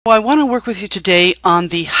Well, I want to work with you today on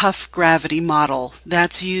the Huff gravity model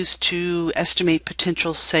that's used to estimate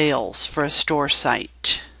potential sales for a store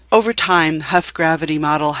site. Over time, Huff gravity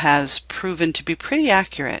model has proven to be pretty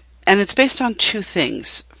accurate, and it's based on two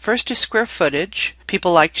things. First is square footage.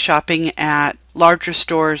 People like shopping at larger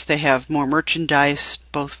stores. They have more merchandise,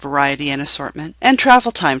 both variety and assortment, and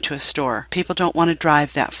travel time to a store. People don't want to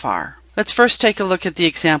drive that far. Let's first take a look at the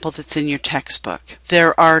example that's in your textbook.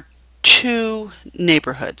 There are two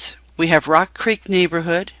neighborhoods. We have Rock Creek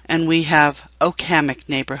neighborhood and we have Oak-Hammock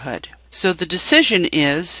neighborhood. So the decision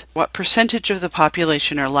is what percentage of the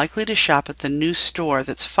population are likely to shop at the new store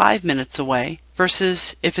that's 5 minutes away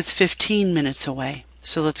versus if it's 15 minutes away.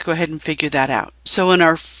 So let's go ahead and figure that out. So in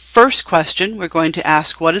our first question, we're going to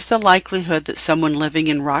ask what is the likelihood that someone living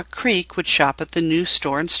in Rock Creek would shop at the new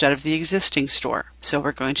store instead of the existing store. So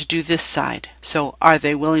we're going to do this side. So are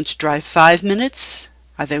they willing to drive 5 minutes?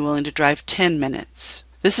 Are they willing to drive 10 minutes?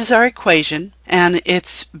 This is our equation, and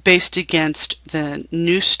it's based against the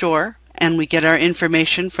new store, and we get our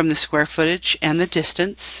information from the square footage and the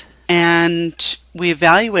distance, and we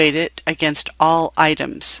evaluate it against all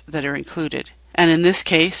items that are included. And in this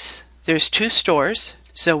case, there's two stores,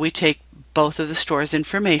 so we take both of the stores'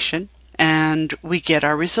 information, and we get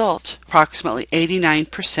our result. Approximately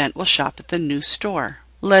 89% will shop at the new store.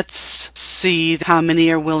 Let's see how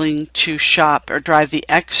many are willing to shop or drive the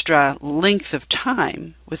extra length of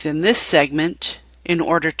time within this segment in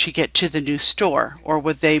order to get to the new store, or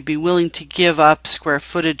would they be willing to give up square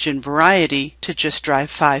footage and variety to just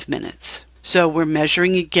drive 5 minutes? So we're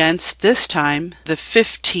measuring against, this time, the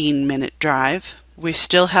 15-minute drive. We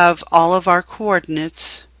still have all of our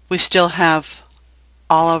coordinates. We still have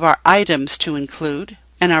all of our items to include.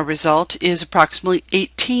 And our result is approximately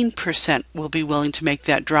 18% will be willing to make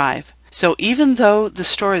that drive. So even though the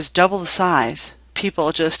store is double the size,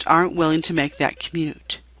 people just aren't willing to make that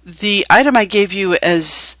commute. The item I gave you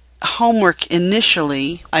as homework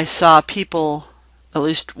initially, I saw people, at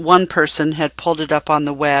least one person had pulled it up on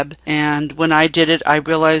the web, and when I did it I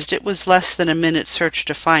realized it was less than a minute search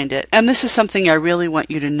to find it. And this is something I really want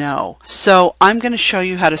you to know. So I'm going to show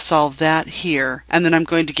you how to solve that here, and then I'm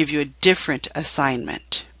going to give you a different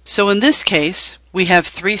assignment. So in this case, we have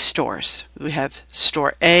three stores. We have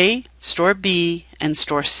store A, store B, and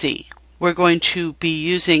store C. We're going to be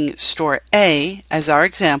using store A as our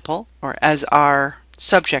example, or as our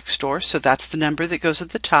subject store, so that's the number that goes at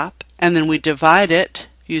the top. And then we divide it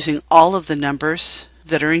using all of the numbers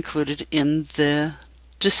that are included in the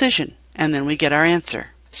decision. And then we get our answer.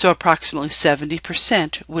 So approximately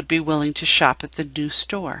 70% would be willing to shop at the new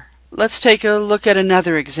store. Let's take a look at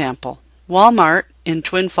another example. Walmart in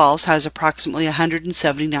Twin Falls has approximately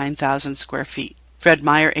 179,000 square feet. Fred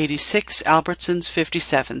Meyer 86, Albertsons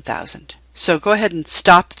 57,000. So go ahead and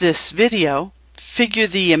stop this video, figure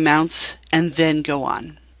the amounts, and then go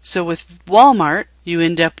on. So with Walmart, you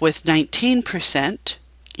end up with 19%,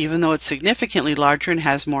 even though it's significantly larger and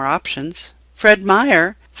has more options. Fred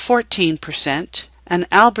Meyer, 14%, and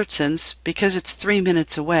Albertsons, because it's 3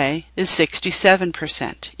 minutes away, is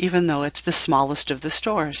 67%, even though it's the smallest of the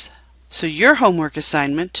stores. So your homework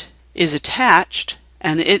assignment is attached,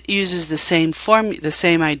 and it uses the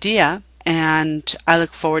same idea, and I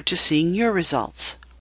look forward to seeing your results.